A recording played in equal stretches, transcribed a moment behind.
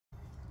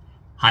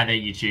Hi there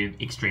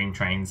YouTube, Extreme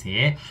Trains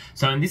here.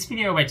 So in this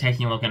video we're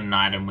taking a look at an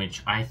item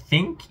which I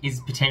think is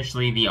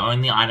potentially the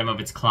only item of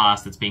its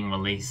class that's being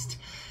released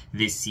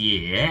this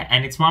year,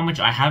 and it's one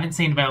which I haven't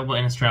seen available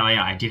in Australia.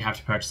 I did have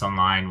to purchase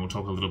online. We'll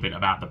talk a little bit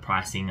about the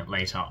pricing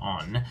later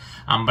on.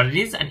 But it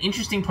is an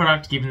interesting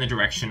product given the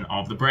direction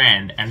of the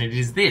brand, and it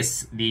is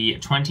this, the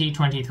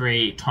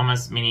 2023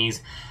 Thomas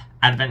Minis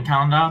Advent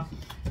Calendar.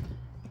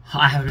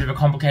 I have a bit of a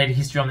complicated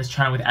history on this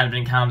channel with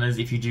Advent calendars.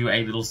 If you do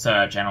a little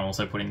search, and I'll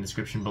also put in the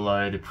description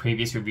below the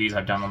previous reviews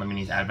I've done on the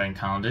Minis Advent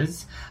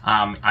calendars,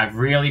 I've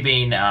really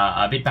been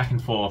a bit back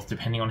and forth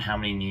depending on how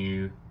many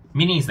new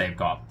Minis they've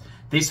got.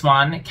 This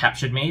one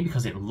captured me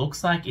because it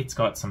looks like it's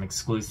got some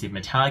exclusive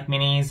metallic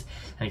Minis,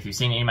 and if you've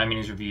seen any of my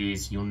Minis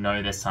reviews, you'll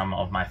know they're some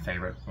of my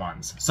favorite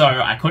ones. So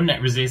I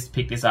couldn't resist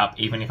pick this up,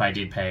 even if I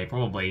did pay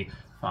probably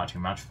far too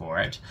much for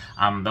it.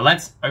 But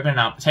let's open it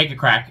up, take a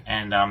crack,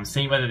 and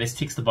see whether this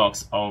ticks the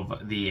box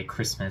of the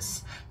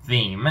Christmas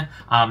theme.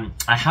 I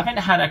haven't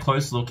had a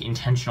close look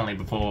intentionally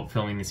before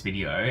filming this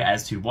video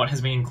as to what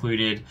has been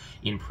included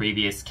in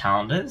previous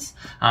calendars,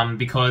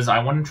 because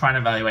I want to try and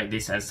evaluate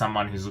this as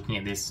someone who's looking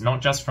at this not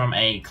just from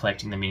a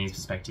collecting the minis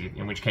perspective,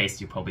 in which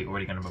case you're probably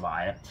already going to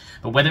buy it,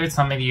 but whether it's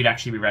something that you'd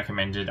actually be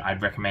recommended.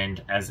 I'd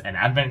recommend as an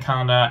Advent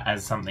calendar,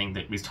 as something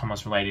that is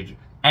Thomas related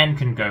and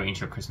can go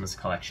into a Christmas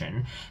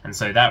collection. And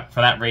so that,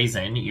 for that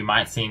reason, you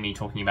might see me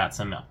talking about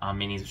some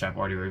minis which I've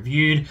already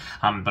reviewed,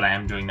 but I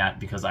am doing that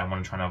because I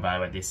want to try to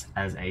evaluate this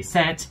as a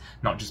set,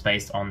 not just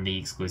based on the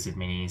exclusive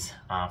minis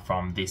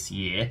from this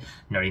year,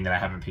 noting that I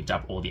haven't picked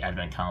up all the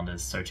Advent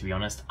calendars. So to be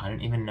honest, I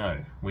don't even know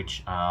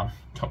which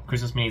top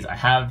Christmas minis I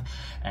have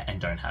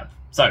and don't have.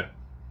 So,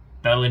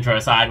 that little intro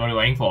aside, what are we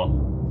waiting for?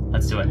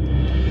 Let's do it.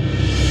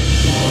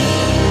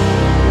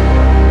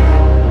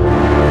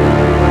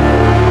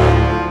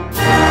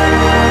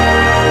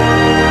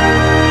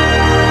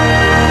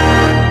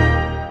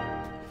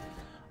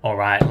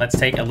 Alright, let's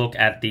take a look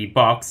at the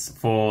box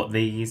for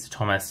these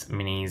Thomas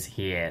Minis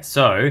here.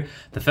 So,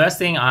 the first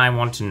thing I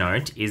want to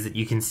note is that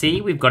you can see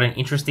we've got an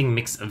interesting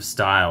mix of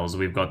styles.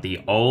 We've got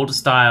the old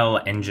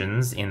style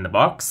engines in the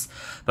box,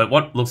 but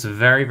what looks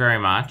very, very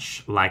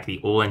much like the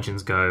All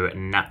Engines Go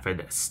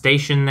Knapford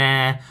station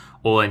there,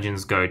 All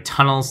Engines Go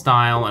tunnel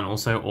style, and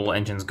also All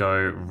Engines Go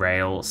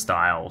rail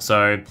style.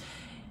 So,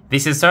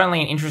 this is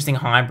certainly an interesting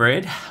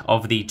hybrid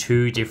of the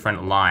two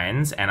different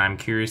lines, and I'm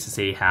curious to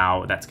see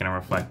how that's going to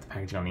reflect the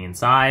packaging on the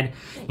inside.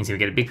 You can see we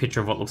get a big picture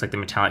of what looks like the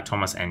metallic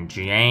Thomas and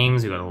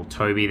James. We've got a little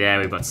Toby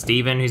there. We've got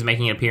Stephen, who's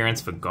making an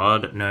appearance for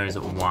God knows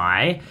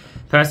why.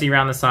 Percy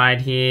around the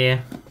side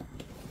here.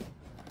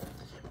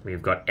 We've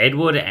got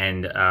Edward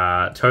and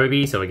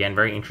Toby, so again,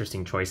 very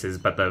interesting choices,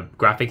 but the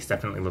graphics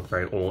definitely look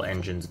very All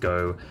Engines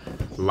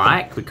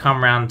Go-like. We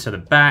come around to the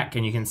back,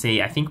 and you can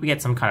see, I think we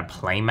get some kind of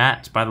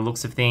playmat by the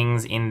looks of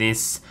things in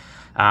this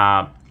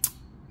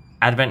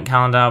Advent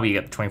calendar. We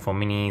get 24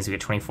 minis, we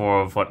get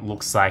 24 of what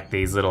looks like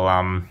these little,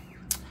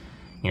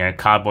 you know,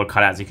 cardboard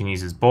cutouts you can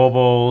use as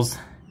baubles.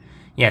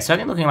 Yeah,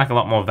 certainly looking like a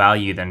lot more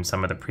value than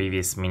some of the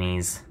previous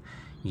minis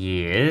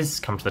years.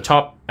 Come to the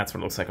top, that's what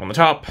it looks like on the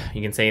top.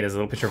 You can see there's a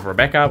little picture of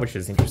Rebecca, which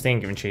is interesting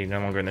given she's no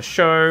longer in the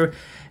show.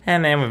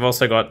 And then we've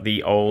also got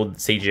the old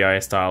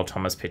CGI style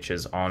Thomas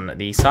pictures on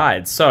the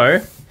sides. So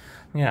I'm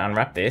gonna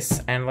unwrap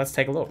this and let's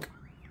take a look.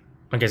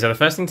 Okay, so the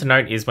first thing to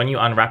note is when you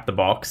unwrap the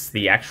box,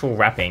 the actual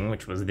wrapping,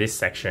 which was this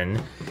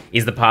section,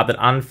 is the part that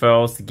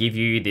unfurls to give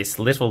you this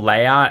little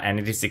layout, and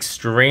it is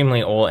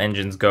extremely All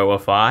Engines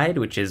Go-ified,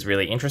 which is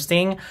really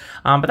interesting.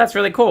 But that's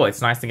really cool.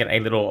 It's nice to get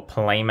a little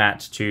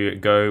playmat to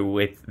go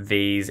with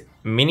these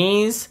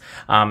minis.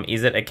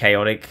 Is it a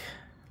chaotic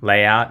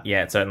layout?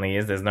 Yeah, it certainly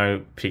is. There's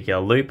no particular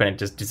loop, and it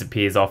just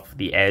disappears off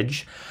the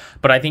edge.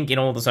 But I think in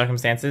all the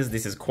circumstances,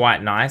 this is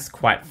quite nice,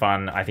 quite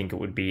fun. I think it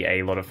would be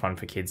a lot of fun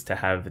for kids to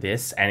have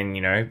this. And,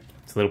 you know,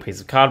 it's a little piece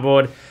of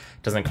cardboard.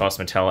 Doesn't cost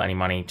Mattel any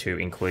money to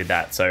include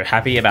that. So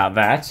happy about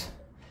that.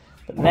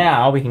 But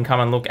now we can come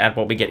and look at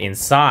what we get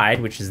inside,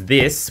 which is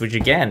this, which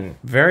again,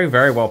 very,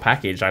 very well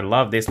packaged. I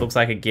love this. Looks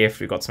like a gift.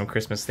 We've got some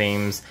Christmas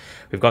themes.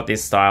 We've got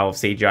this style of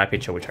CGI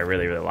picture, which I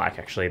really, really like,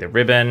 actually. The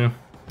ribbon.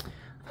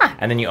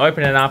 And then you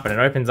open it up, and it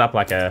opens up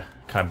like a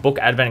kind of book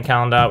advent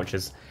calendar, which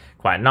is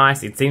quite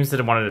nice. It seems that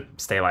it wanted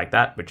to stay like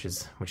that, which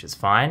is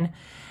fine.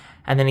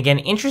 And then again,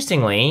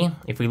 interestingly,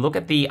 if we look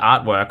at the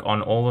artwork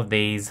on all of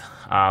these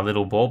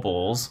little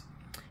baubles,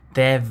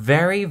 they're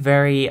very,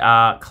 very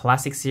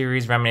classic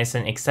series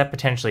reminiscent, except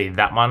potentially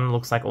that one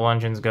looks like All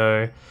Engines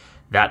Go.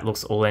 That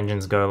looks All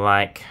Engines Go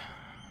like.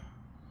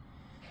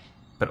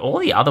 But all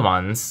the other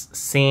ones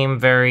seem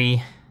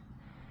very...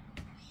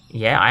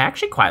 Yeah, I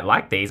actually quite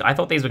like these. I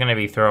thought these were going to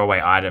be throwaway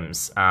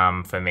items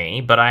for me,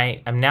 but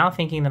I am now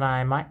thinking that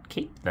I might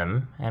keep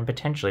them and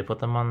potentially put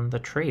them on the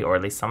tree, or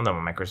at least some of them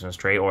on my Christmas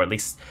tree, or at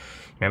least,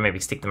 you know,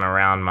 maybe stick them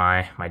around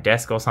my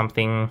desk or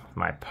something,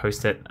 my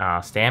post-it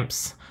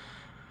stamps.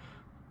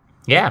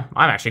 Yeah,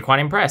 I'm actually quite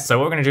impressed. So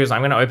what we're going to do is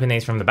I'm going to open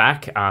these from the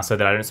back so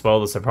that I don't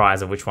spoil the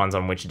surprise of which one's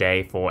on which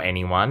day for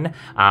anyone,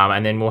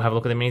 and then we'll have a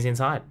look at the minis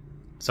inside.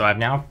 So I've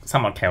now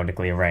somewhat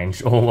chaotically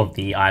arranged all of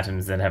the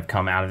items that have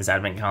come out of this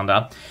advent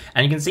calendar.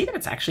 And you can see that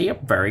it's actually a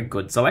very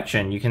good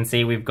selection. You can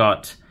see we've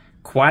got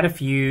quite a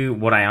few,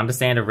 what I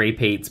understand are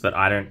repeats, but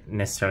I don't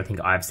necessarily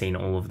think I've seen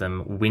all of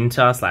them.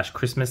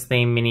 Winter/Christmas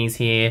theme minis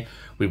here.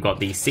 We've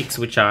got the 6,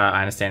 which are, I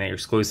understand, are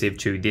exclusive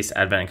to this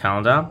advent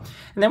calendar.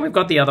 And then we've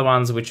got the other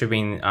ones which have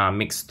been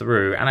mixed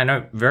through. And I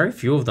know very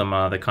few of them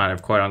are the kind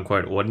of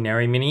quote-unquote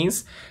ordinary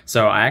minis.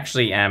 So I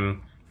actually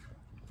am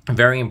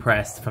very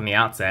impressed from the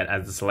outset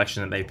as the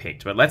selection that they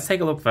picked. But let's take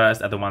a look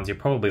first at the ones you're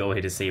probably all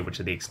here to see, which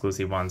are the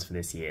exclusive ones for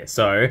this year.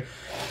 So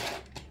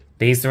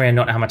these 3 are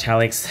not our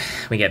metallics.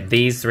 We get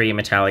these 3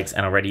 metallics,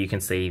 and already you can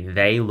see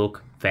they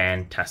look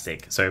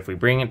fantastic. So if we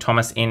bring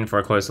Thomas in for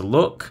a closer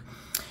look,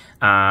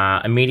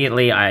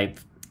 immediately, I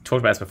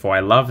talked about this before,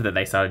 I love that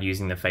they started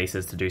using the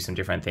faces to do some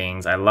different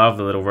things. I love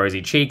the little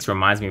rosy cheeks,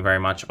 reminds me very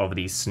much of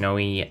the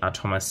snowy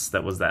Thomas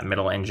that was that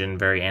middle engine,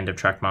 very end of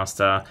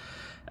Trackmaster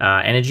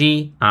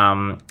energy.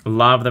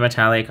 Love the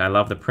metallic. I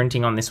love the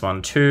printing on this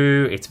one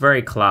too. It's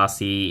very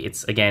classy.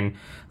 It's, again,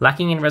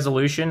 lacking in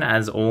resolution,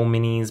 as all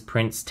minis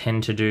prints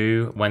tend to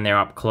do when they're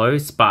up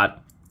close,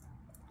 but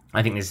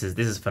I think this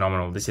is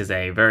phenomenal. This is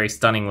a very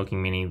stunning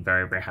looking mini.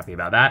 Very, very happy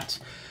about that.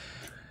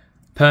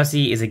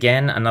 Percy is,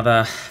 again,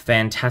 another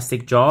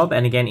fantastic job.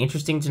 And again,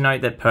 interesting to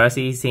note that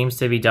Percy seems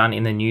to be done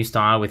in the new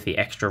style with the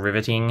extra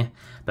riveting,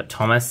 but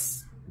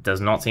Thomas does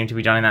not seem to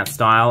be done in that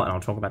style. And I'll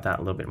talk about that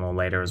a little bit more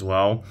later as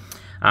well.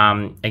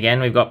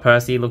 Again, we've got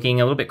Percy looking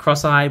a little bit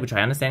cross-eyed, which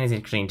I understand is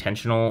actually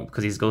intentional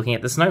because he's looking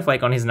at the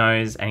snowflake on his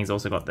nose, and he's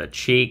also got the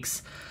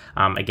cheeks.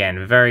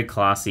 Again, very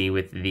classy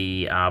with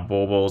the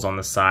baubles on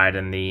the side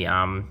and the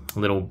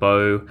little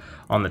bow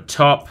on the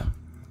top.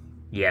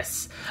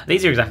 Yes,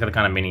 these are exactly the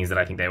kind of minis that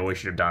I think they always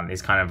should have done.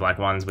 These kind of like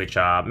ones which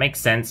make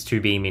sense to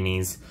be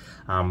minis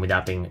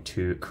without being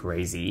too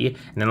crazy.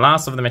 And then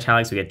last of the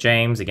metallics, we get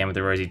James, again with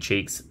the rosy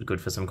cheeks, good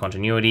for some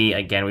continuity.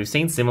 Again, we've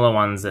seen similar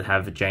ones that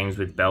have James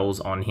with bells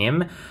on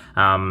him,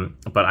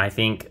 but I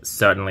think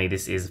certainly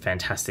this is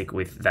fantastic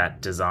with that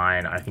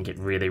design. I think it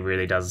really,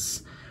 really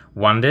does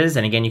wonders.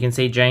 And again, you can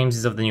see James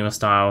is of the newer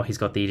style. He's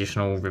got the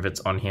additional rivets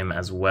on him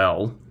as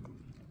well,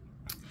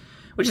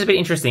 which is a bit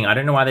interesting. I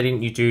don't know why they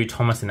didn't do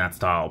Thomas in that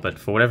style, but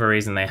for whatever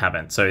reason they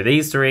haven't. So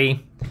these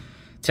 3,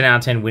 10 out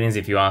of 10 winners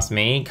if you ask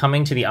me.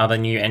 Coming to the other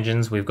new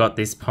engines, we've got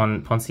this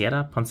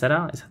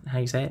Poncetta, is that how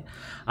you say it?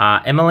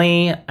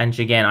 Emily, and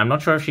again, I'm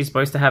not sure if she's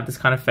supposed to have this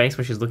kind of face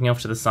where she's looking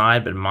off to the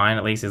side, but mine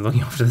at least is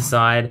looking off to the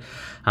side.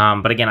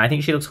 But again, I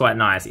think she looks quite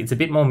nice. It's a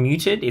bit more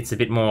muted, it's a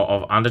bit more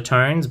of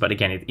undertones, but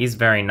again, it is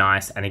very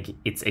nice, and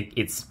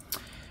it's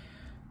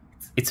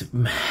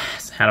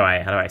how do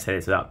I say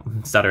this without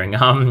stuttering?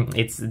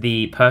 It's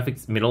the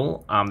perfect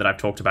middle that I've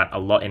talked about a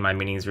lot in my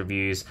minis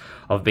reviews,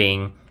 of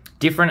being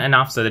different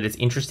enough so that it's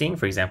interesting,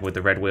 for example with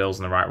the red wheels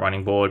and the right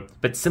running board,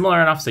 but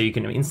similar enough so you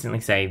can instantly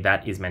say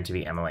that is meant to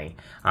be Emily.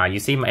 You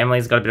see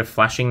Emily's got a bit of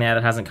flashing there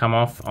that hasn't come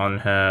off on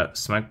her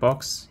smoke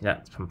box.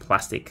 That's from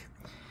plastic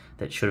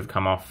that should have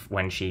come off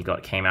when she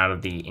came out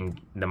of the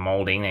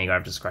molding. There you go,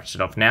 I've just scratched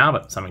it off now,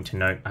 but something to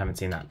note, I haven't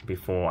seen that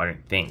before, I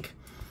don't think.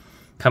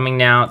 Coming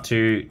now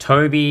to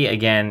Toby,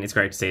 again, it's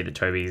great to see that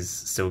Toby's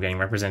still getting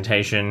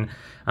representation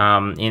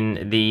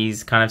in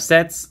these kind of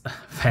sets.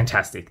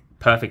 Fantastic.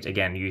 Perfect,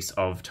 again, use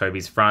of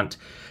Toby's front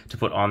to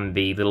put on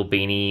the little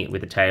beanie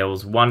with the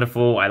tails.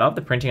 Wonderful. I love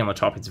the printing on the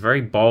top. It's very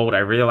bold. I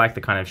really like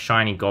the kind of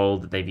shiny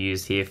gold that they've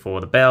used here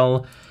for the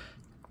bell.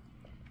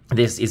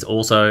 This is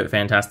also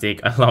fantastic.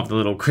 I love the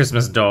little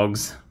Christmas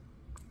dogs.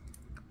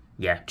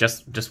 Yeah,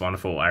 just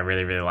wonderful. I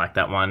really, really like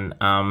that one.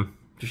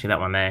 Especially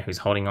that one there who's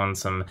holding on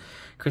some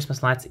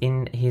Christmas lights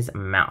in his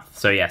mouth.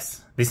 So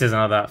yes, this is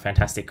another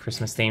fantastic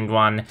Christmas themed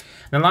one. And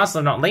then last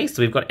but not least,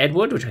 we've got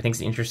Edward, which I think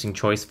is an interesting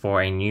choice for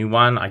a new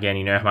one. Again,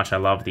 you know how much I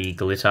love the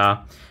glitter,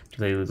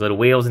 particularly the little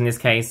wheels in this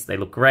case. They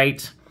look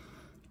great.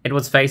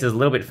 Edward's face is a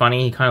little bit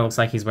funny. He kind of looks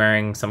like he's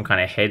wearing some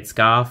kind of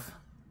headscarf.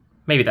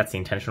 Maybe that's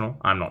intentional,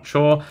 I'm not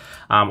sure.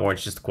 Or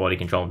it's just the quality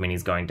control of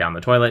minis going down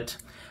the toilet.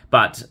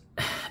 But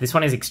this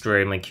one is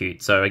extremely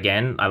cute. So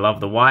again, I love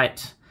the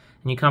white.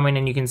 And you come in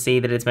and you can see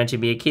that it's meant to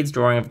be a kid's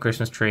drawing of a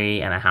Christmas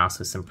tree and a house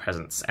with some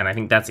presents. And I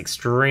think that's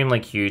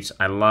extremely cute.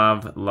 I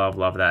love, love,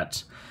 love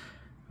that.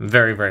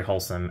 Very, very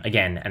wholesome.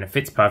 Again, and it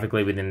fits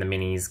perfectly within the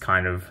minis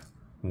kind of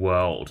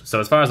world. So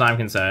as far as I'm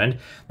concerned,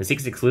 the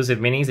 6 exclusive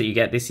minis that you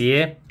get this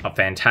year are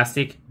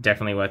fantastic.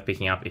 Definitely worth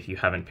picking up if you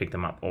haven't picked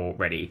them up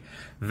already.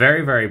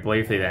 Very, very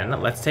briefly then,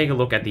 let's take a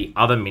look at the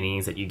other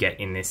minis that you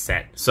get in this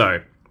set. So,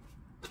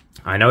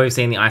 I know we've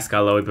seen the Ice Sky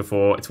Lowy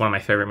before. It's one of my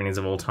favorite minis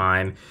of all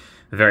time.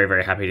 Very,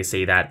 very happy to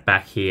see that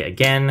back here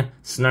again.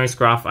 Snow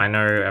Scruff, I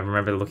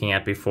remember looking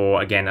at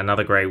before. Again,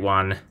 another great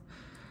one.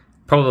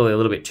 Probably a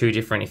little bit too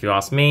different if you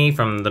ask me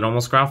from the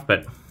normal Scruff,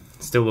 but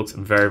still looks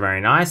very, very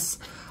nice.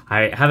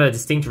 I have a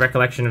distinct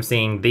recollection of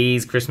seeing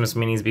these Christmas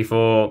minis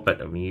before, but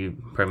you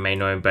probably may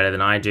know better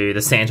than I do.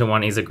 The Santa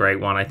one is a great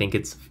one. I think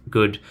it's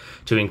good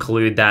to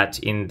include that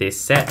in this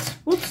set.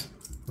 Whoops.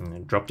 I'm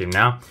going to dropped him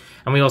now.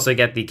 And we also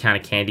get the kind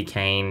of candy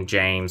cane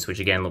James, which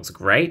again looks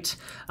great.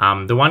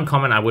 The one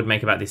comment I would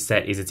make about this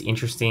set is it's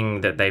interesting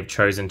that they've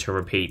chosen to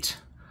repeat,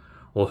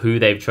 or who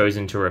they've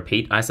chosen to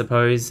repeat, I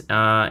suppose,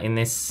 in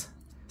this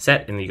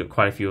set. And you've got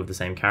quite a few of the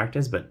same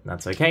characters, but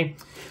that's okay.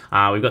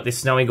 We've got this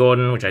Snowy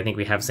Gordon, which I think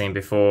we have seen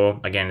before.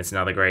 Again, it's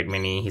another great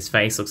mini. His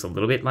face looks a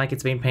little bit like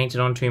it's been painted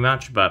on too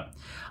much, but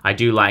I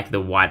do like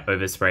the white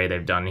overspray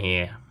they've done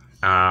here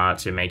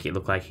to make it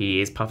look like he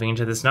is puffing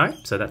into the snow.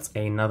 So that's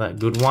another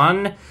good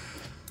one.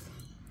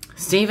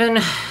 Stephen,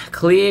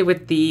 clear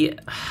with the...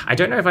 I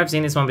don't know if I've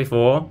seen this one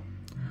before.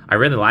 I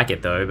really like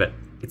it though, but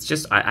it's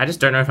just... I just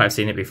don't know if I've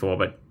seen it before,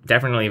 but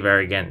definitely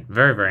very,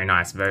 very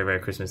nice. Very, very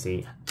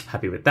Christmassy.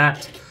 Happy with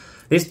that.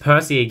 This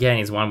Percy, again,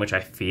 is one which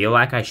I feel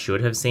like I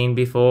should have seen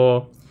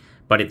before,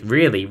 but it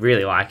really,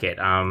 really like it.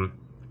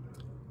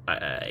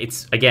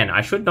 It's, again,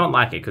 I should not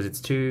like it because it's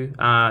too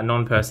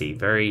non-Percy.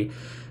 Very,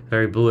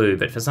 very blue,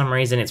 but for some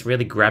reason it's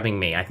really grabbing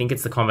me. I think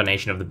it's the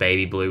combination of the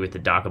baby blue with the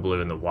darker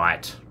blue and the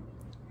white.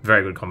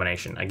 Very good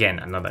combination. Again,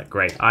 another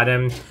great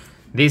item.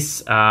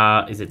 This,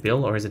 is it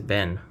Bill or is it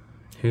Ben?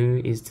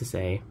 Who is to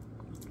say?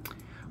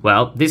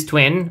 Well, this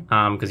twin,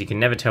 because you can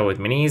never tell with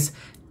minis.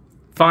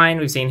 Fine,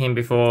 we've seen him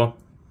before.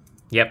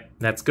 Yep,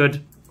 that's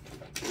good.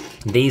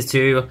 These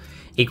two,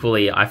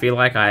 equally, I feel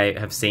like I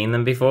have seen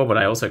them before, but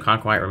I also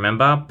can't quite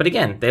remember. But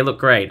again, they look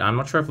great. I'm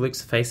not sure if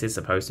Luke's face is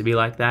supposed to be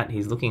like that.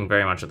 He's looking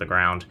very much at the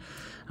ground.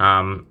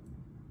 But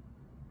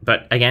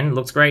again,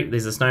 looks great.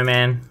 There's a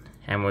snowman.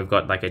 And we've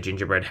got like a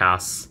gingerbread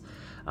house.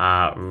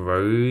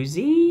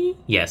 Rosie?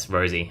 Yes,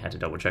 Rosie. Had to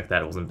double check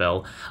that. It wasn't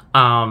Belle.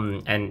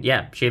 And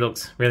yeah, she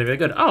looks really, really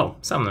good. Oh,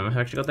 some of them have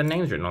actually got their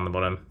names written on the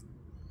bottom.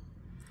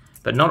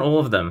 But not all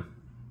of them.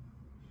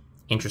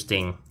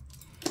 Interesting.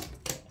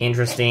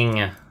 Interesting.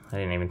 I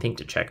didn't even think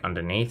to check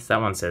underneath.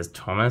 That one says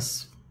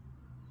Thomas.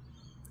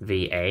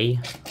 VA.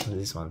 What does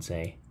this one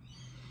say?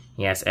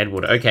 Yes,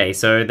 Edward. Okay,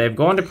 so they've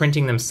gone to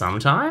printing them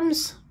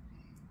sometimes.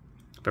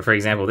 But for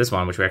example, this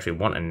one, which we actually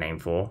want a name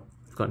for,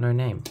 it's got no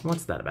name.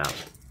 What's that about?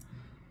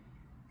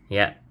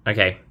 Yeah,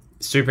 okay.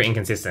 Super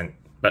inconsistent,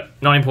 but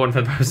not important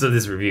for the purpose of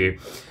this review.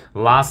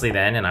 Lastly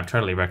then, and I've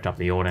totally wrecked up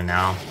the order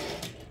now,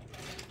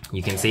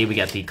 you can see we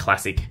get the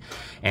classic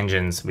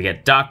engines. We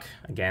get Duck.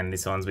 Again,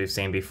 this one's we've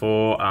seen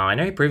before. I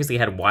know he previously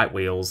had white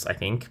wheels, I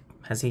think.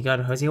 Has he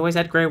always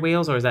had grey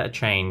wheels, or is that a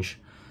change?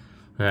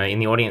 In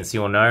the audience,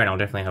 you'll know, and I'll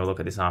definitely have a look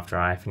at this after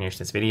I finish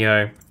this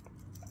video.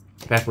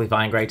 Perfectly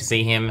fine, great to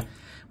see him.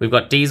 We've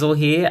got Diesel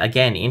here.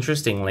 Again,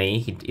 interestingly,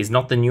 he is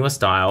not the newer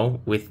style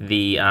with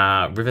the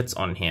rivets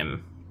on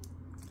him.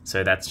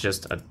 So that's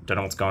just, I don't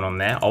know what's going on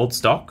there. Old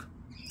stock?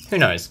 Who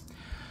knows?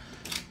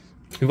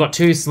 We've got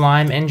two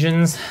slime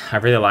engines. I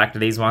really liked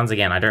these ones.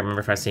 Again, I don't remember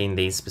if I've seen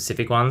these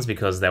specific ones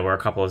because there were a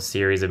couple of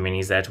series of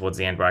minis there towards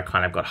the end where I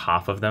kind of got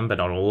half of them, but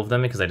not all of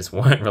them because they just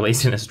weren't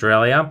released in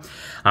Australia.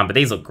 But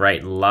these look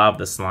great. Love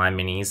the slime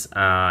minis.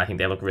 I think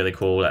they look really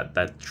cool,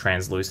 that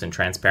translucent,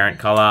 transparent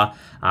color.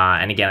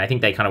 And again, I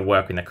think they kind of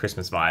work in the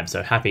Christmas vibe,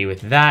 so happy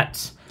with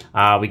that.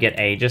 We get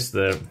just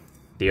the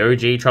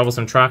OG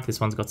Troublesome Truck. This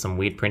one's got some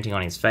weird printing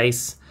on his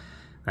face.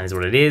 That is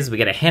what it is. We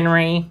get a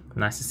Henry.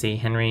 Nice to see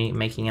Henry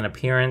making an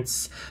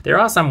appearance. There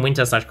are some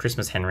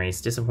winter/Christmas Henrys.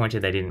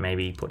 Disappointed they didn't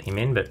maybe put him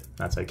in, but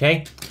that's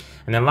okay.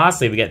 And then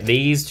lastly, we get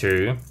these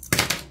two.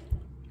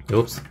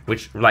 Oops.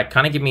 Which like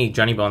kind of give me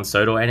Johnny Bond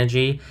Sodor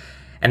energy.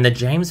 And the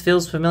James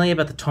feels familiar,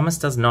 but the Thomas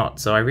does not.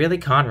 So I really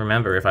can't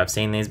remember if I've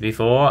seen these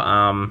before.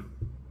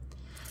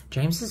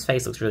 James's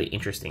face looks really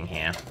interesting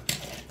here.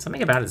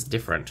 Something about it's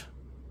different.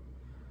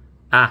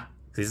 Ah,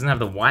 because he doesn't have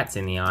the whites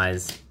in the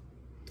eyes.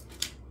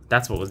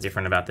 That's what was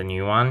different about the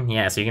new one.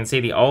 Yeah, so you can see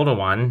the older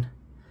one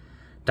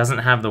doesn't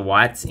have the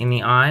whites in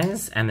the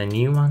eyes, and the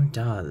new one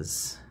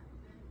does.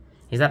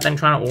 Is that them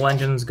trying to all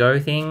engines go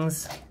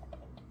things?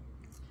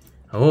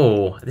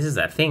 Oh, this is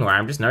that thing where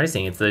I'm just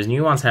noticing it's those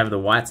new ones have the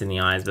whites in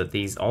the eyes, but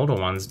these older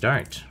ones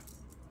don't.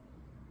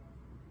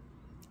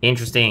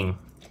 Interesting.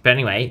 But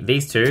anyway,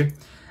 these two,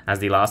 as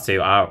the last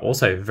two, are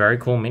also very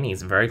cool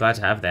minis. Very glad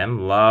to have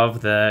them.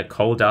 Love the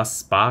Coal Dust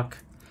Spark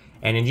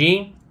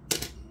energy.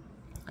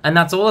 And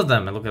that's all of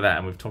them. And look at that.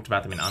 And we've talked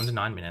about them in under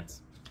 9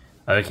 minutes.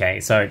 Okay,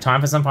 so time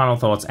for some final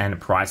thoughts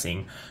and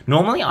pricing.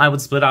 Normally, I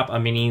would split up a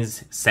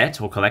minis set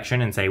or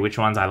collection and say which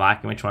ones I like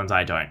and which ones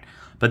I don't.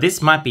 But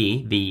this might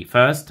be the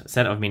first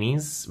set of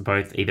minis,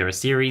 both either a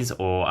series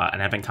or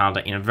an advent calendar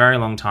in a very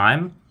long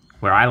time,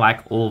 where I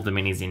like all of the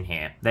minis in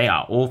here. They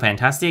are all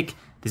fantastic.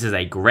 This is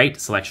a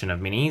great selection of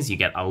minis. You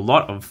get a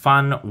lot of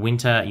fun,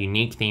 winter,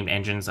 unique themed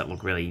engines that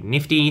look really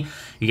nifty.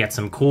 You get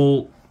some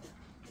cool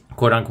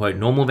quote-unquote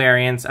normal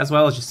variants, as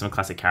well as just some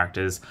classic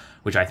characters,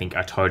 which I think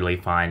are totally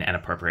fine and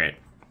appropriate.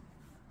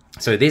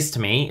 So this, to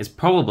me, is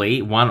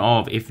probably one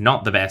of, if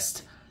not the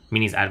best,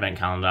 minis advent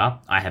calendar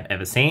I have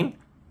ever seen,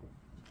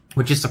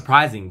 which is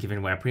surprising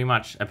given we're pretty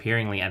much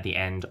appearingly at the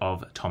end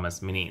of Thomas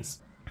minis.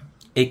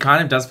 It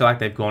kind of does feel like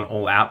they've gone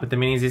all out with the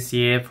minis this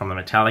year, from the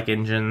metallic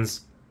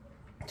engines,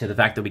 to the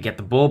fact that we get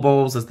the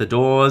baubles as the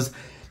doors,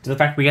 to the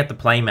fact we get the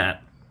playmat.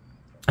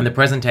 And the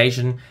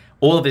presentation,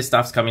 all of this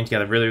stuff's coming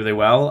together really, really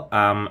well.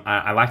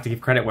 I like to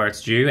give credit where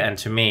it's due, and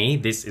to me,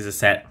 this is a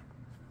set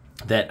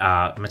that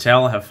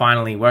Mattel have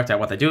finally worked out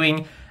what they're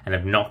doing and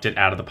have knocked it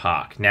out of the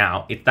park.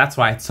 Now, that's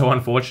why it's so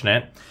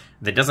unfortunate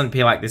that it doesn't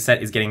appear like this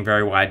set is getting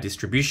very wide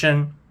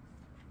distribution.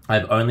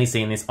 I've only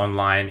seen this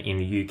online in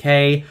the UK,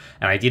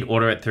 and I did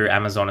order it through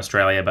Amazon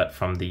Australia, but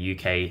from the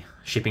UK,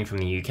 shipping from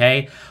the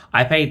UK.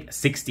 I paid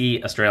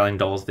 60 Australian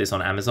dollars for this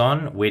on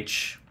Amazon,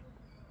 which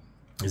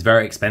is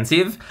very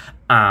expensive.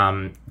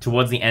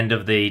 Towards the end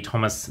of the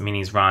Thomas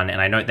Minis run,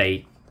 and I note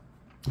they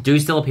do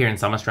still appear in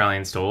some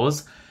Australian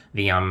stores,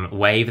 the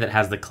wave that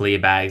has the clear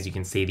bags, you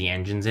can see the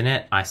engines in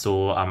it. I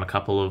saw a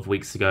couple of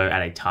weeks ago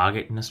at a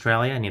Target in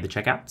Australia near the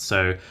checkout.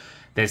 So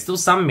there's still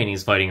some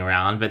minis floating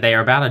around, but they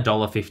are about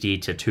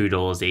 $1.50 to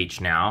 $2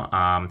 each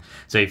now.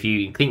 So if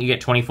you think you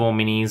get 24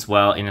 minis,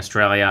 well, in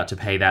Australia, to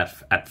pay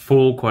that at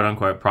full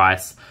quote-unquote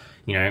price,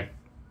 you know,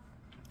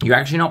 you're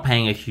actually not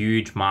paying a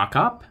huge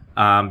markup.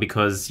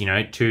 Because, you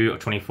know, 2 or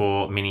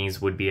 24 minis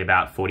would be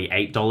about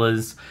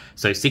 $48.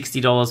 So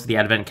 $60 for the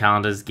advent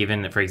calendars,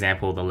 given that, for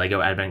example, the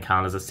Lego advent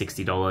calendars are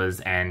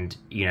 $60, and,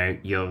 you know,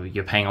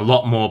 you're paying a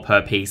lot more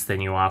per piece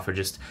than you are for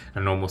just a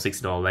normal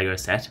 $60 Lego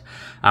set.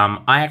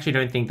 I actually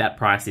don't think that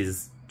price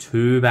is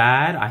too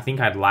bad. I think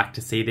I'd like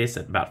to see this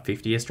at about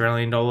 50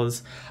 Australian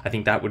dollars. I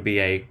think that would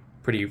be a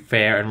pretty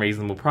fair and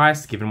reasonable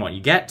price given what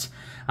you get.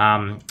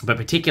 But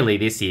particularly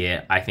this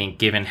year, I think,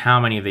 given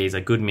how many of these are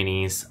good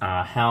minis,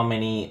 how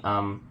many,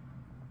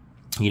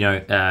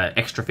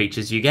 extra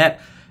features you get,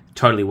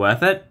 totally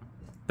worth it.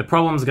 The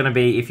problem's going to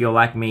be if you're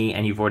like me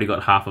and you've already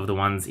got half of the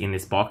ones in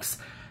this box,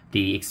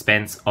 the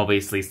expense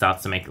obviously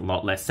starts to make a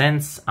lot less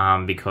sense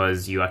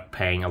because you are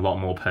paying a lot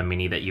more per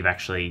mini that you've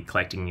actually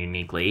collecting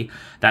uniquely.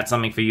 That's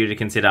something for you to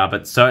consider,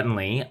 but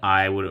certainly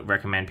I would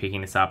recommend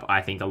picking this up.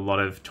 I think a lot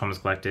of Thomas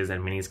collectors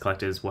and minis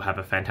collectors will have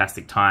a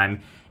fantastic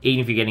time.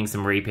 Even if you're getting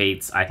some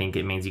repeats, I think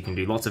it means you can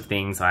do lots of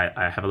things. I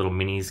have a little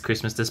minis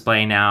Christmas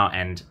display now,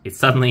 and it's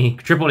suddenly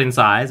tripled in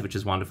size, which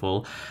is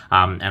wonderful.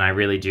 And I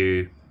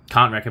really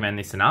can't recommend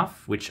this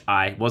enough, which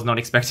I was not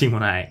expecting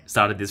when I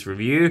started this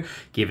review,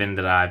 given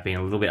that I've been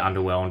a little bit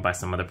underwhelmed by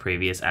some of the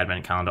previous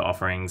advent calendar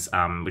offerings,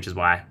 which is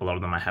why a lot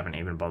of them I haven't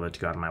even bothered to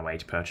go out of my way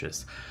to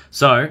purchase.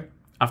 So,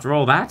 after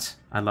all that,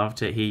 I'd love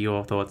to hear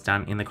your thoughts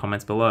down in the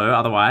comments below.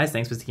 Otherwise,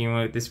 thanks for sticking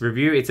with this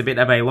review. It's a bit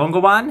of a longer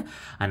one,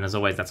 and as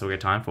always, that's all we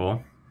got time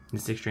for.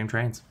 This is Extreme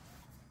Trains.